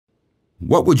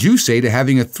What would you say to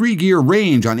having a 3-gear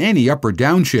range on any up or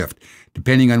downshift?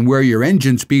 Depending on where your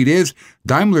engine speed is,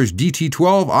 Daimler's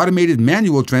DT12 automated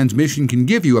manual transmission can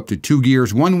give you up to 2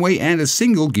 gears one way and a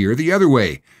single gear the other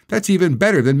way. That's even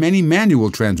better than many manual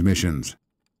transmissions.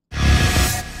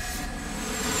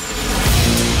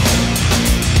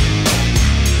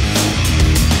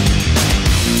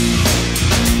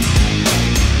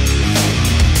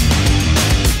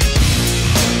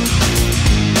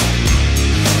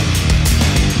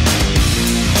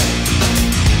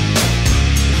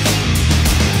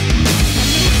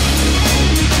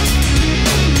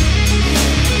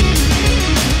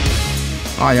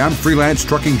 Hi, I'm freelance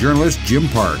trucking journalist Jim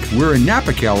Park. We're in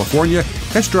Napa, California,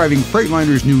 test driving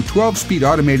Freightliner's new 12-speed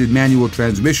automated manual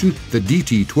transmission, the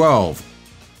DT12.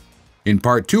 In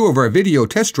part 2 of our video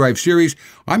test drive series,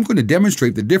 I'm going to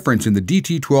demonstrate the difference in the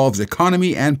DT12's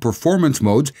economy and performance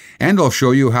modes, and I'll show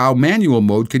you how manual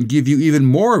mode can give you even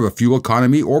more of a fuel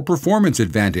economy or performance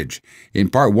advantage.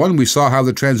 In part 1, we saw how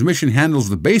the transmission handles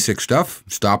the basic stuff,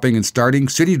 stopping and starting,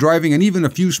 city driving, and even a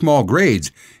few small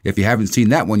grades. If you haven't seen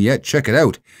that one yet, check it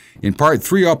out. In part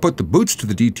 3, I'll put the boots to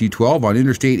the DT12 on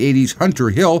Interstate 80's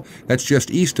Hunter Hill, that's just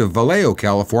east of Vallejo,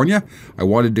 California. I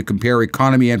wanted to compare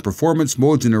economy and performance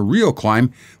modes in a real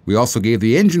climb. We also gave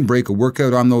the engine brake a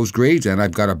workout on those grades, and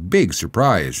I've got a big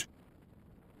surprise.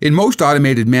 In most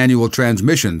automated manual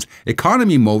transmissions,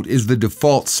 economy mode is the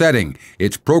default setting.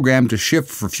 It's programmed to shift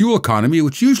for fuel economy,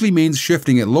 which usually means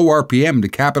shifting at low RPM to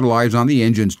capitalize on the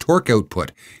engine's torque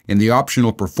output. In the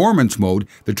optional performance mode,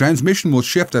 the transmission will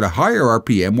shift at a higher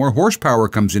RPM where horsepower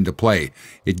comes into play.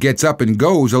 It gets up and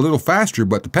goes a little faster,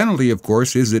 but the penalty, of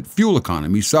course, is that fuel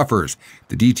economy suffers.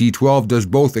 The DT12 does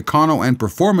both econo and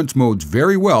performance modes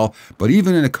very well, but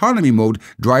even in economy mode,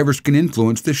 drivers can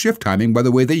influence the shift timing by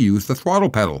the way they use the throttle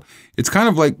pedal. It's kind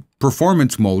of like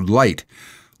performance mode light.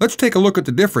 Let's take a look at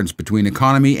the difference between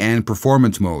economy and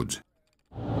performance modes.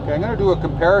 Okay, I'm going to do a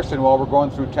comparison while we're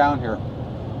going through town here.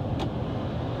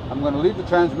 I'm going to leave the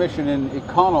transmission in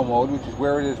econo mode, which is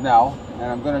where it is now, and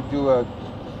I'm going to do a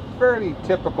fairly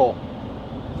typical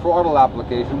throttle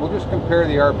application. We'll just compare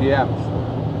the RPMs.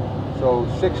 So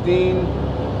 16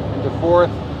 into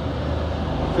 4th,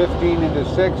 15 into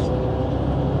 6th,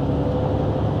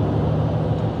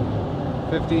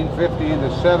 1550 into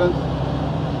 7th,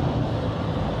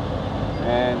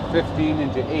 and 15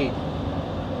 into 8th.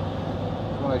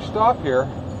 So when I stop here,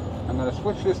 I'm going to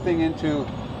switch this thing into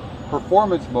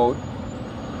performance mode,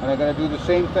 and I'm going to do the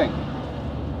same thing.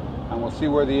 And we'll see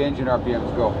where the engine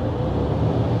RPMs go.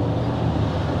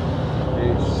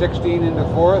 Okay, 16 into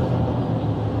 4th,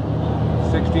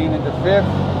 16 into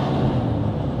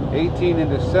 5th, 18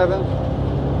 into 7th,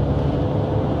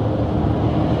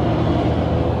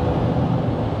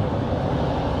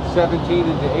 17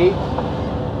 into 8th.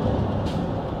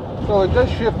 So it does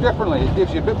shift differently. It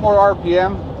gives you a bit more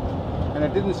RPM, and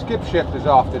it didn't skip shift as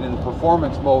often in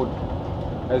performance mode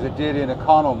as it did in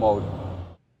econo mode.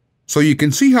 So you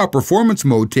can see how performance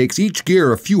mode takes each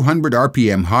gear a few hundred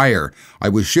RPM higher. I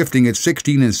was shifting at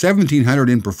 16 and 1700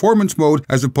 in performance mode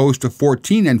as opposed to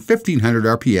 14 and 1500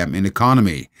 RPM in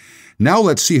economy. Now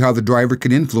let's see how the driver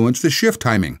can influence the shift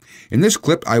timing. In this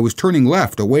clip, I was turning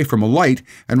left away from a light,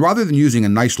 and rather than using a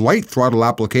nice light throttle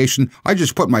application, I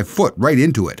just put my foot right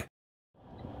into it.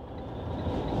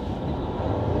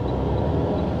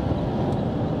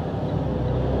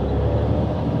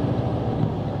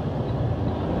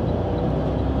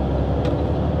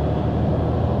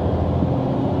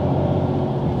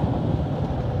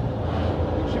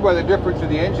 You see by the difference in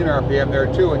the engine RPM there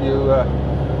too, and you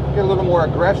get a little more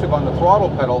aggressive on the throttle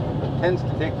pedal, it tends to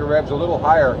take the revs a little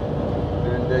higher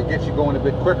and gets you going a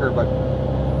bit quicker, but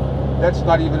that's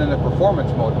not even in the performance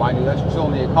mode, mind you, that's still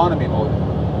in the economy mode.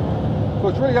 So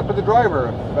it's really up to the driver.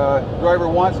 If the driver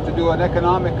wants to do an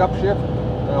economic upshift,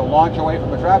 launch away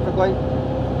from a traffic light,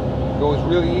 goes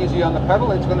really easy on the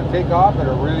pedal, it's going to take off at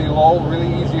a really low,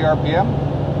 really easy RPM.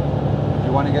 If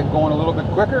you want to get going a little bit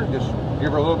quicker, just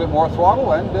give her a little bit more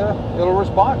throttle and it'll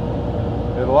respond.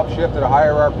 It'll upshift at a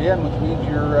higher RPM, which means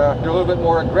you're a little bit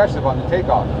more aggressive on the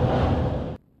takeoff.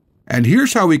 And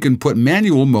here's how we can put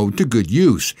manual mode to good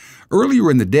use. Earlier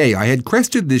in the day, I had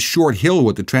crested this short hill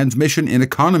with the transmission in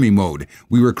economy mode.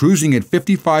 We were cruising at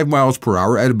 55 miles per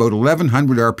hour at about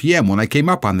 1100 RPM when I came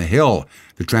up on the hill.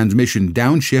 The transmission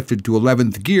downshifted to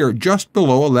 11th gear just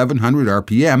below 1100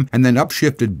 RPM and then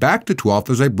upshifted back to 12th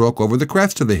as I broke over the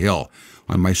crest of the hill.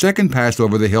 On my second pass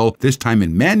over the hill, this time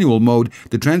in manual mode,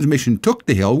 the transmission took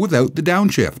the hill without the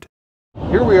downshift.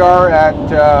 Here we are at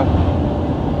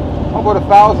about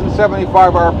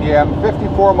 1075 RPM,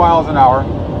 54 miles an hour,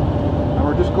 and we're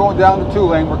we're just going down the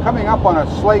 2-lane. We're coming up on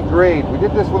a slight grade. We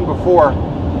did this one before,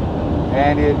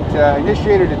 and it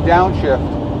initiated a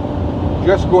downshift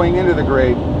just going into the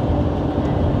grade.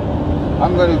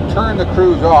 I'm going to turn the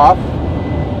cruise off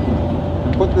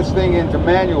and put this thing into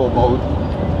manual mode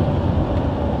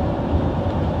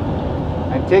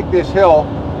and take this hill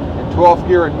in 12th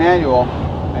gear in manual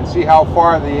and see how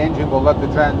far the engine will let the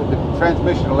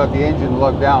transmission will let the engine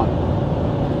lug down.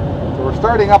 So we're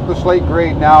starting up the slate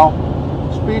grade now.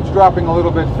 Speed's dropping a little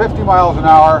bit, 50 miles an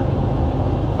hour,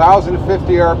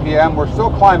 1,050 RPM. We're still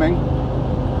climbing,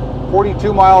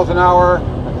 42 miles an hour,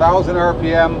 1,000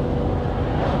 RPM,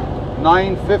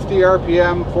 950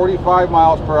 RPM, 45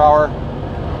 miles per hour,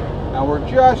 and we're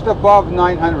just above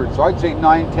 900. So I'd say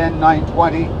 910,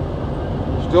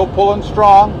 920. Still pulling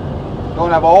strong. Don't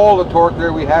have all the torque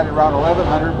there. We had around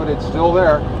 1100, but it's still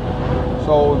there.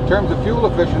 So in terms of fuel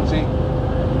efficiency,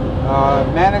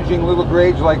 managing little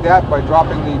grades like that by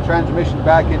dropping the transmission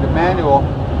back into manual,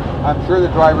 I'm sure the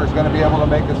driver is going to be able to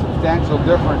make a substantial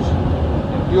difference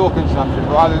in fuel consumption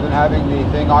rather than having the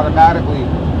thing automatically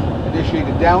initiate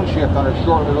a downshift on a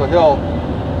short little hill.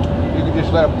 You can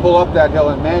just let it pull up that hill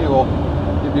in manual,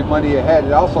 you'll be money ahead.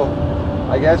 It also,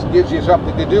 I guess, gives you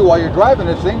something to do while you're driving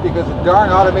this thing, because the darn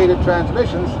automated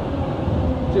transmissions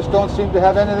just don't seem to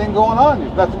have anything going on.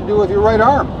 There's nothing to do with your right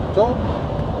arm. So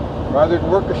rather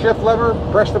than work the shift lever,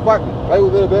 press the button, play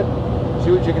with it a bit,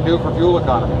 see what you can do for fuel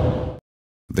economy.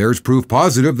 There's proof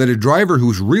positive that a driver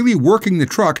who's really working the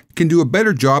truck can do a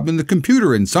better job than the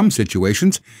computer in some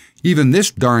situations, even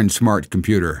this darn smart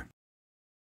computer.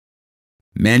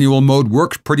 Manual mode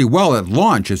works pretty well at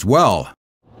launch as well.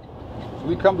 So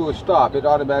we come to a stop, it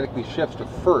automatically shifts to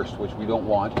first, which we don't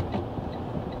want.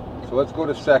 So let's go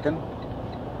to second.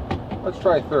 Let's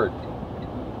try third.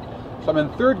 So I'm in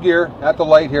third gear at the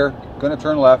light here, going to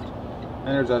turn left, and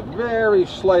there's a very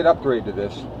slight upgrade to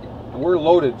this. And we're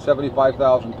loaded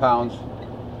 75,000 pounds,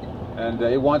 and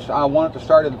I want it to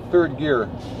start in third gear.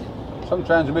 Some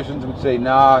transmissions would say,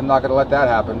 nah, I'm not going to let that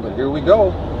happen, but here we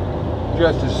go.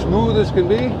 Just as smooth as can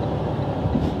be.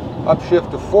 Upshift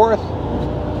to fourth.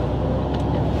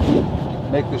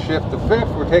 Make the shift to fifth.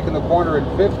 We're taking the corner in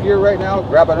fifth gear right now.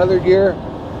 Grab another gear,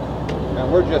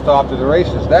 and we're just off to the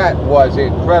races. That was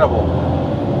incredible.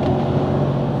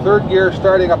 Third gear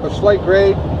starting up a slight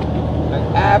grade.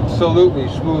 An absolutely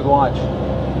smooth launch.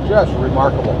 Just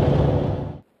remarkable.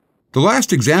 The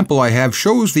last example I have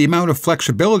shows the amount of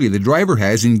flexibility the driver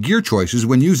has in gear choices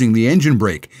when using the engine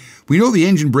brake. We know the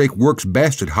engine brake works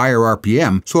best at higher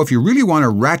RPM, so if you really want to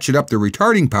ratchet up the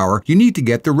retarding power, you need to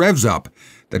get the revs up.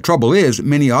 The trouble is,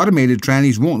 many automated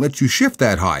trannies won't let you shift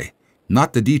that high.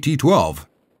 Not the DT12.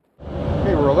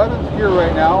 Okay, we're 11th gear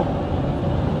right now.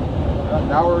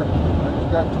 Now I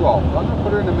just got 12. So I'm going to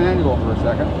put her in the manual for a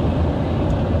second.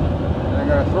 And I'm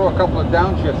going to throw a couple of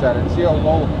downshifts at it and see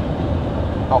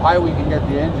how high we can get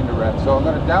the engine to rev. So I'm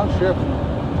going to downshift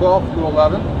 12 to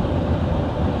 11.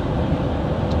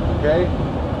 Okay,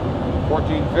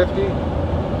 1450.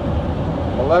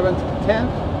 11th to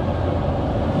 10th.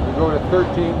 We go to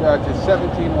 13 to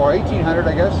 17 or 1800,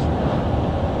 I guess.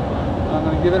 I'm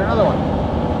going to give it another one.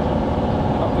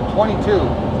 Up to 22.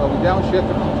 So we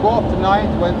downshifted from 12th to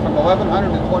 9th, went from 1100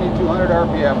 to 2200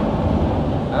 RPM.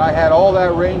 And I had all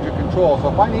that range of control. So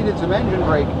if I needed some engine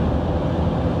brake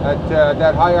at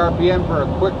that high RPM for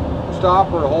a quick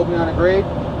stop or to hold me on a grade,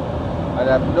 I'd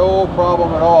have no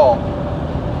problem at all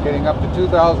getting up to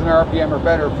 2000 RPM or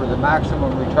better for the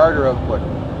maximum retarder output.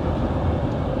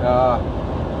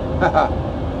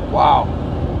 Wow.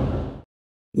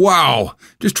 Wow!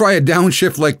 Just try a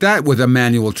downshift like that with a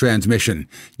manual transmission.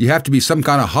 You have to be some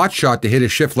kind of hotshot to hit a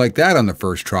shift like that on the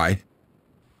first try.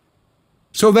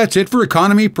 So that's it for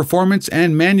economy, performance,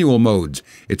 and manual modes.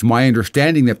 It's my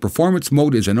understanding that performance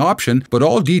mode is an option, but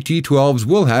all DT12s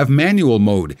will have manual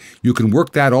mode. You can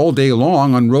work that all day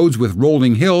long on roads with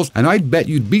rolling hills, and I'd bet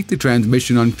you'd beat the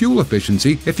transmission on fuel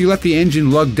efficiency if you let the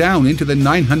engine lug down into the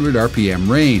 900 RPM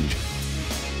range.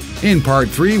 In part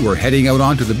 3, we're heading out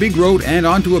onto the big road and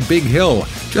onto a big hill,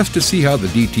 just to see how the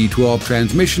DT12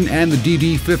 transmission and the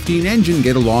DD15 engine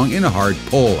get along in a hard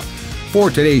pull. For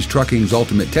today's Trucking's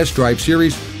Ultimate Test Drive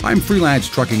series, I'm freelance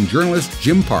trucking journalist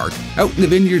Jim Park, out in the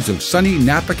vineyards of sunny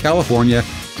Napa, California.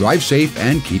 Drive safe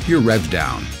and keep your revs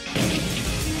down.